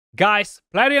Guys,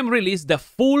 Plarium released the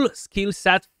full skill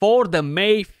set for the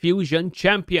May Fusion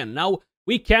champion. Now,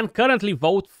 we can currently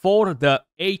vote for the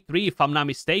A3 if I'm not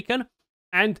mistaken,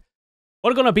 and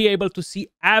we're gonna be able to see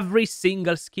every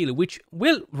single skill, which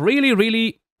will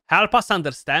really help us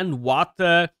understand what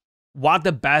the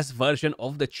best version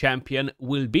of the champion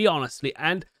will be, honestly.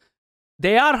 And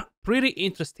they are pretty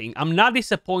interesting. I'm not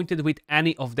disappointed with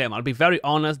any of them. I'll be very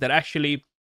honest. They're actually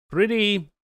pretty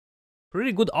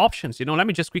good options. You know, let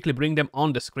me just quickly bring them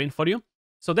on the screen for you.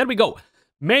 So there we go.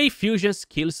 May Fusion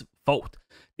skills vote.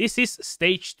 This is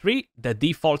stage 3, the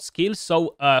default skill.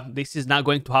 So this is not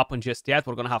going to happen just yet.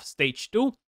 We're going to have stage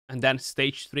 2 and then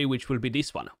stage 3, which will be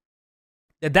this one.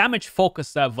 The damage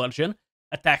focus version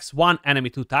attacks one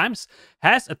enemy 2 times,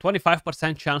 has a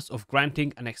 25% chance of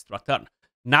granting an extra turn.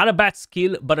 Not a bad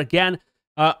skill, but again,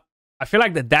 I feel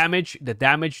like the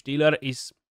damage dealer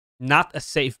is not a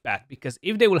safe bet, because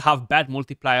if they will have bad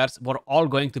multipliers, we're all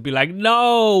going to be like,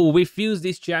 no, we fused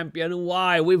this champion,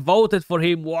 why? We voted for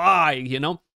him, why? You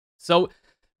know? So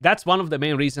that's one of the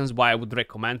main reasons why I would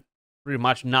recommend pretty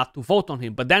much not to vote on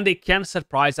him. But then they can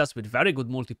surprise us with very good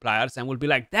multipliers and we'll be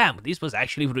like, damn, this was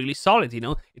actually really solid, you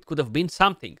know? It could have been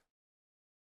something.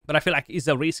 But I feel like it's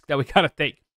a risk that we gotta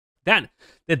take. Then,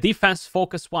 the defense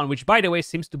focus one, which by the way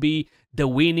seems to be the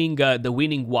winning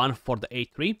one for the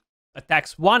A3.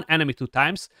 Attacks one enemy 2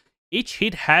 times. Each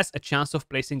hit has a chance of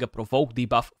placing a provoke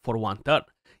debuff for 1 turn.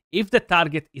 If the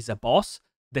target is a boss,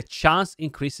 the chance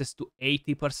increases to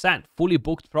 80%. Fully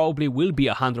booked probably will be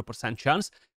 100%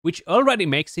 chance, which already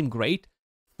makes him great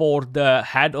for the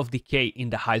Head of Decay in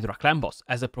the Hydra clan boss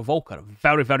as a provoker.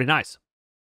 Very nice.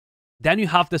 Then you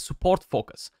have the support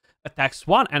focus. Attacks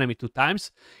one enemy 2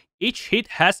 times. Each hit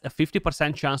has a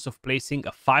 50% chance of placing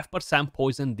a 5%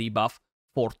 poison debuff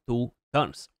for 2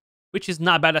 turns, which is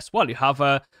not bad as well. You have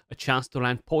a chance to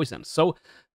land poison. So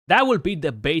that will be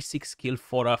the basic skill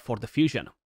for the fusion.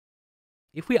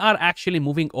 If we are actually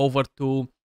moving over to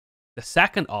the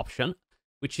second option,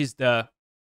 which is the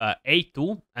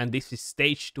A2, and this is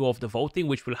stage 2 of the voting,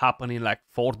 which will happen in like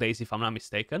 4 days if I'm not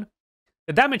mistaken.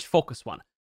 The damage focus one.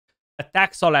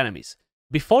 Attacks all enemies.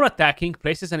 Before attacking,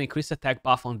 places an increased attack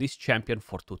buff on this champion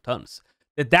for 2 turns.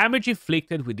 The damage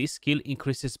inflicted with this skill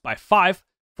increases by 5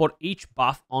 for each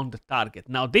buff on the target.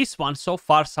 Now, this one so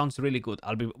far sounds really good.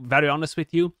 I'll be very honest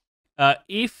with you.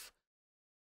 If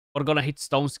we're gonna hit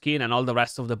Stone Skin and all the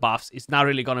rest of the buffs, it's not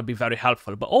really gonna be very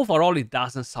helpful. But overall, it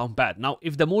doesn't sound bad. Now,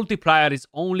 if the multiplier is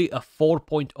only a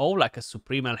 4.0, like a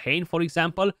Supreme Elhain, for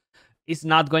example, it's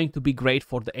not going to be great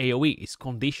for the AoE. It's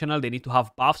conditional. They need to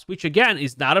have buffs, which again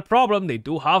is not a problem. They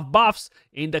do have buffs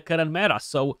in the current meta,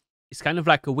 so it's kind of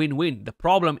like a win-win. The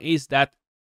problem is that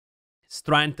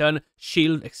Strengthen,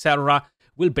 Shield, etc.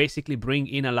 will basically bring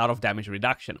in a lot of damage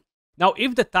reduction. Now,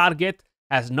 if the target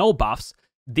has no buffs,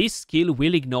 this skill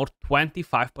will ignore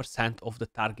 25% of the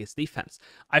target's defense.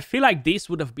 I feel like this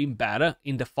would have been better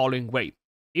in the following way.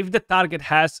 If the target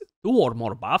has 2 or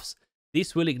more buffs,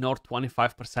 this will ignore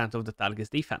 25% of the target's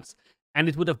defense. And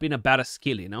it would have been a better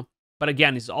skill, you know? But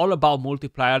again, it's all about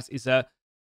multipliers.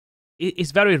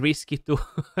 It's very risky to,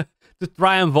 to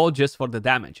try and vote just for the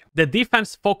damage. The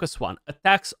defense focus one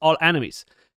attacks all enemies.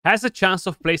 Has a chance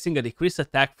of placing a decreased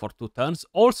attack for 2 turns.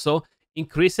 Also,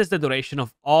 increases the duration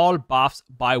of all buffs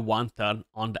by 1 turn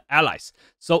on the allies.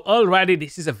 So already,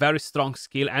 this is a very strong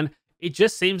skill. And it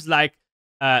just seems like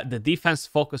the defense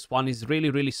focus one is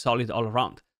really solid all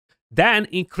around. Then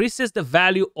increases the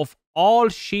value of all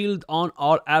shield on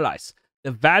all allies.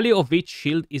 The value of each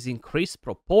shield is increased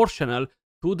proportional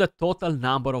to the total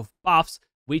number of buffs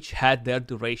which had their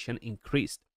duration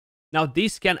increased. Now,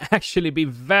 this can actually be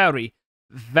very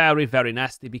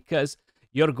nasty, because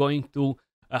you're going to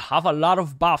have a lot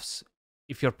of buffs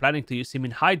if you're planning to use him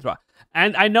in Hydra.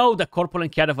 And I know the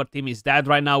Corporate Cadaver team is dead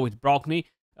right now with Brockney,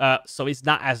 so it's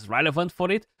not as relevant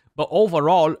for it. But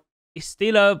overall, it's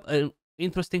still an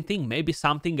interesting thing. Maybe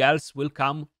something else will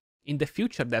come in the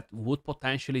future that would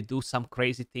potentially do some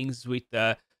crazy things with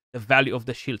the value of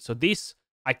the shield. So this,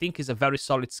 I think, is a very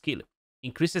solid skill.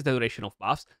 Increases the duration of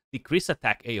buffs, decrease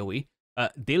attack AoE,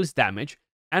 deals damage,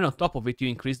 and on top of it, you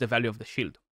increase the value of the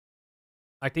shield.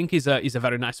 I think is a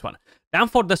very nice one. Then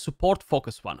for the support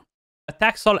focus one.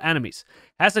 Attacks all enemies.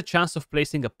 Has a chance of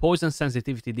placing a poison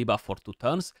sensitivity debuff for 2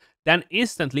 turns. Then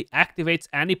instantly activates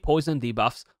any poison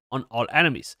debuffs on all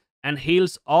enemies. And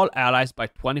heals all allies by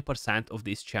 20% of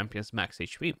this champion's max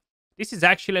HP. This is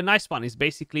actually a nice one. It's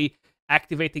basically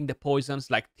activating the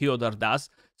poisons like Theodore does.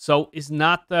 So it's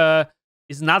not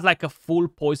like a full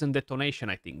poison detonation,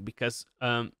 I think, because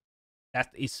that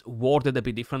is worded a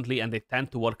bit differently and they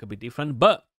tend to work a bit different.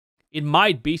 But it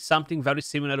might be something very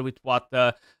similar with what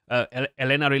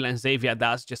Elena Ril and Xavier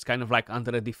does, just kind of like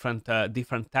under a different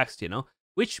text, you know,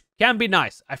 which can be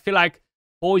nice. I feel like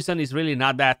poison is really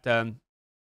not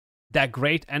that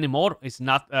great anymore. It's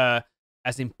not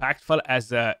as impactful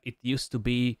as it used to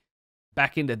be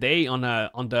back in the day on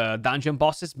the dungeon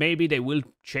bosses. Maybe they will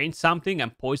change something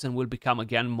and poison will become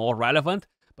again more relevant.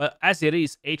 But as it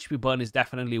is, HP burn is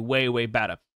definitely way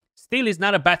better. Still, is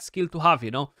not a bad skill to have,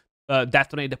 you know.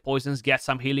 Detonate the poisons, get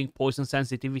some healing, poison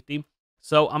sensitivity.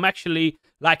 So I'm actually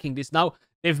liking this. Now,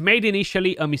 they've made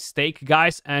initially a mistake,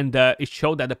 guys, and it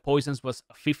showed that the poisons was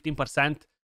 15%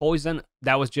 poison.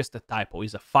 That was just a typo.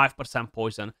 It's a 5%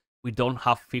 poison. We don't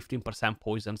have 15%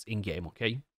 poisons in-game,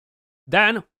 okay?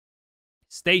 Then,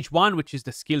 stage 1, which is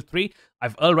the skill 3.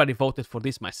 I've already voted for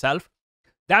this myself.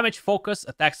 Damage focus,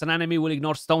 attacks an enemy, will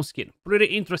ignore stone skin. Pretty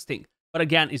interesting. But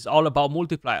again, it's all about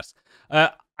multipliers.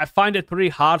 I find it pretty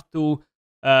hard to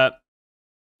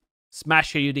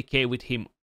smash a UDK with him.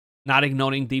 Not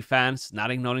ignoring defense,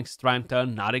 not ignoring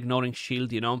strengthen, not ignoring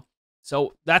shield, you know.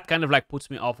 So that kind of like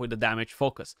puts me off with the damage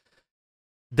focus.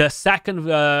 The second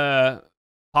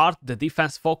part, the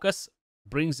defense focus,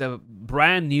 brings a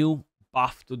brand new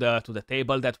buff to the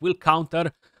table that will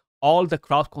counter all the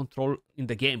crowd control in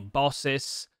the game.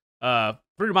 Bosses,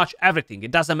 pretty much everything. It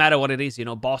doesn't matter what it is, you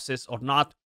know, bosses or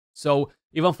not. So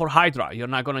even for Hydra, you're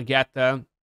not going to get the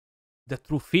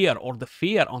true fear or the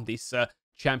fear on this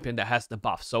champion that has the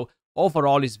buff. So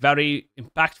overall, it's very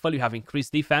impactful. You have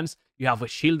increased defense. You have a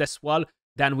shield as well.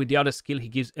 Then with the other skill, he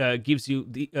gives you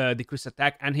the decreased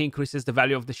attack, and he increases the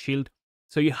value of the shield.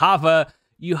 So you have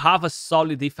a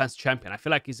solid defense champion. I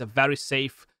feel like he's a very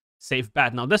safe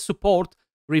bet. Now the support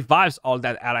revives all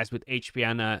that allies with HP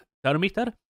and turn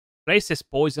meter. Places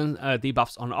poison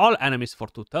debuffs on all enemies for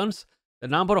 2 turns. The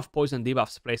number of poison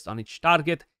debuffs placed on each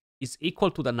target is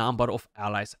equal to the number of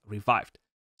allies revived.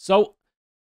 So,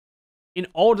 in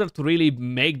order to really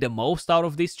make the most out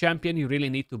of this champion, you really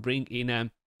need to bring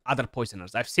in other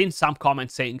poisoners. I've seen some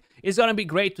comments saying, it's going to be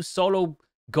great to solo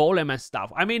golem and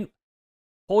stuff. I mean,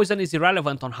 poison is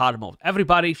irrelevant on hard mode.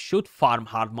 Everybody should farm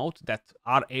hard mode that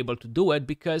are able to do it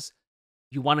because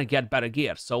you want to get better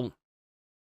gear. So,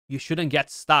 you shouldn't get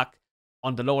stuck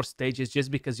on the lower stages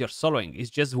just because you're soloing. It's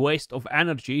just waste of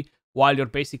energy while you're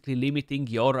basically limiting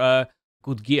your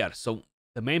good gear. So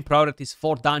the main priorities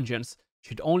for dungeons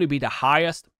should only be the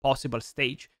highest possible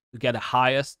stage to get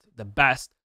the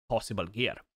best possible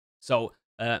gear. So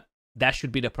that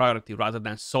should be the priority rather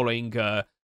than soloing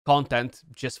content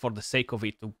just for the sake of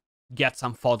it to get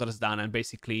some fodders done and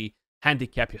basically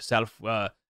handicap yourself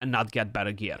and not get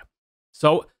better gear.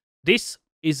 So this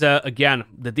is again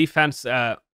the defense.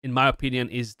 In my opinion,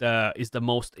 is the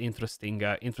most interesting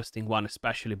one,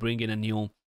 especially bringing a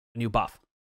new buff.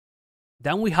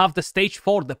 Then we have the stage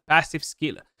 4, the passive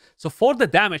skill. So for the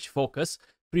damage focus,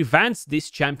 prevents this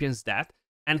champion's death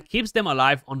and keeps them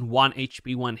alive on 1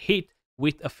 HP 1 hit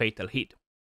with a fatal hit.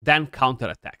 Then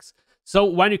counterattacks. So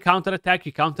when you counterattack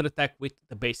with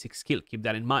the basic skill. Keep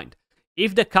that in mind.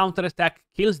 If the counterattack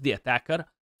kills the attacker,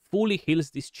 fully heals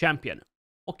this champion.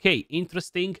 Okay,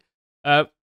 interesting.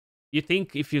 You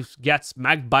think if you get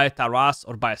smacked by a Taras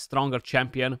or by a stronger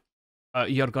champion,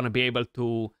 you're going to be able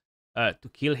to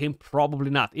kill him? Probably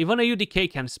not. Even a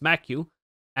UDK can smack you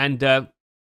and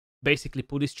basically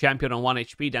put his champion on 1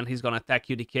 HP, then he's going to attack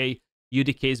UDK.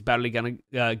 UDK is barely going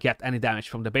to get any damage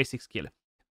from the basic skill.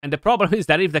 And the problem is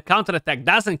that if the counterattack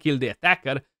doesn't kill the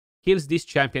attacker, kills this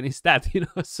champion instead, you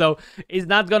know. So it's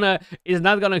not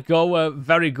gonna go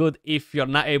very good if you're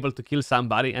not able to kill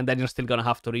somebody and then you're still gonna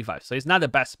have to revive. So it's not the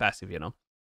best passive, you know.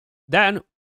 Then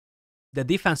the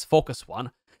defense focus one,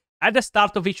 at the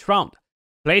start of each round,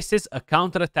 places a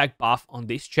counterattack buff on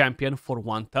this champion for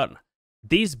 1 turn.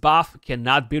 This buff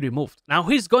cannot be removed. Now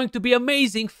he's going to be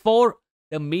amazing for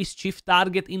the mischief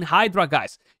target in Hydra,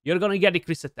 guys. You're gonna get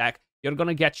decreased attack, you're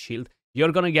gonna get shield,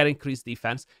 you're going to get increased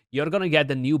defense. You're going to get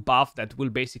the new buff that will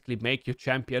basically make your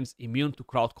champions immune to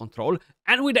crowd control.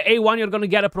 And with the A1, you're going to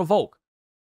get a provoke.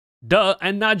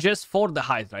 And not just for the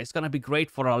Hydra. It's going to be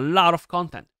great for a lot of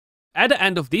content. At the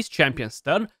end of this champion's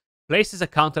turn, places a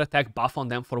counterattack buff on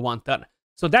them for 1 turn.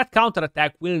 So that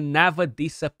counterattack will never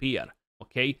disappear.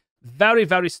 Okay? Very,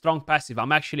 very strong passive.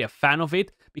 I'm actually a fan of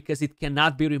it because it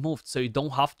cannot be removed. So you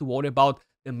don't have to worry about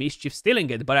the mischief stealing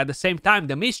it. But at the same time,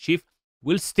 the mischief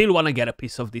will still want to get a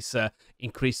piece of this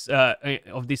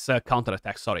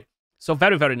counterattack, sorry. So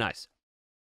very, very nice.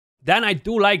 Then I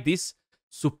do like this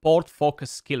support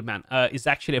focus skill, man. It's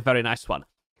actually a very nice one.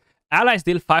 Allies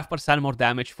deal 5% more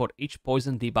damage for each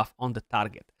poison debuff on the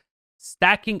target,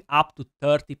 stacking up to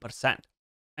 30%.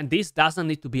 And this doesn't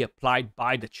need to be applied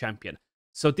by the champion.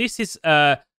 So this is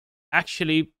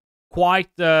actually quite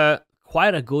a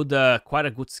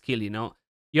good skill. You know,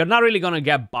 you're not really gonna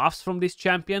get buffs from this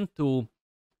champion to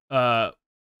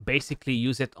basically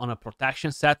use it on a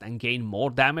protection set and gain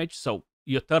more damage. So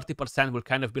your 30% will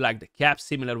kind of be like the cap,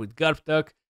 similar with Gerptuk,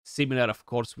 similar of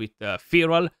course with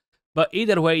Feral. But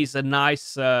either way, is a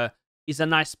nice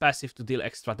passive to deal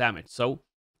extra damage. So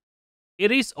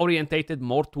it is orientated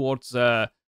more towards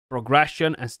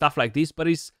progression and stuff like this. But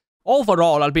is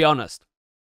overall, I'll be honest.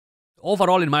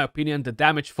 Overall, in my opinion, the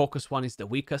damage focus one is the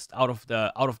weakest out of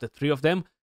the three of them.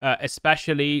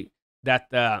 Especially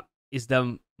that is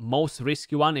the most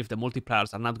risky one if the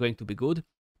multipliers are not going to be good.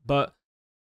 But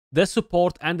the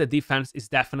support and the defense is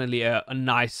definitely a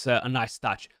nice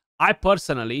touch. I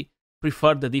personally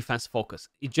prefer the defense focus.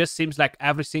 It just seems like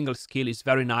every single skill is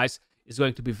very nice. It's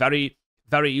going to be very,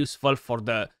 very useful for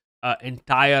the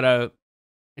entire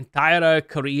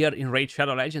career in Raid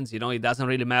Shadow Legends. You know, it doesn't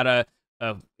really matter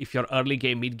if you're early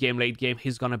game, mid game, late game.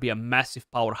 He's gonna be a massive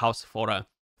powerhouse for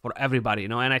everybody. You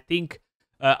know, and I think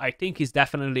he's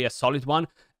definitely a solid one.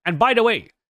 And by the way,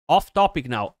 off topic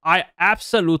now, I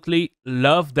absolutely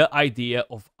love the idea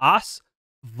of us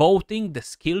voting the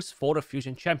skills for a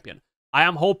fusion champion. I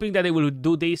am hoping that they will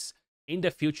do this in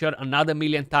the future another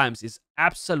million times. It's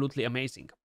absolutely amazing.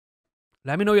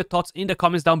 Let me know your thoughts in the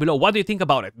comments down below. What do you think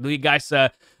about it? Do you guys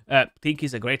think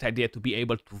it's a great idea to be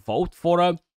able to vote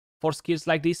for skills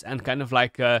like this and kind of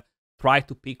like try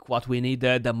to pick what we need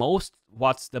the most?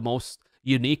 What's the most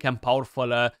unique and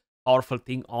powerful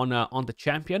thing on the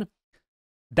champion?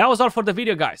 That was all for the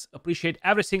video, guys. Appreciate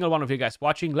every single one of you guys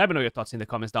watching. Let me know your thoughts in the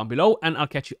comments down below, and I'll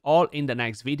catch you all in the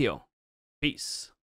next video. Peace.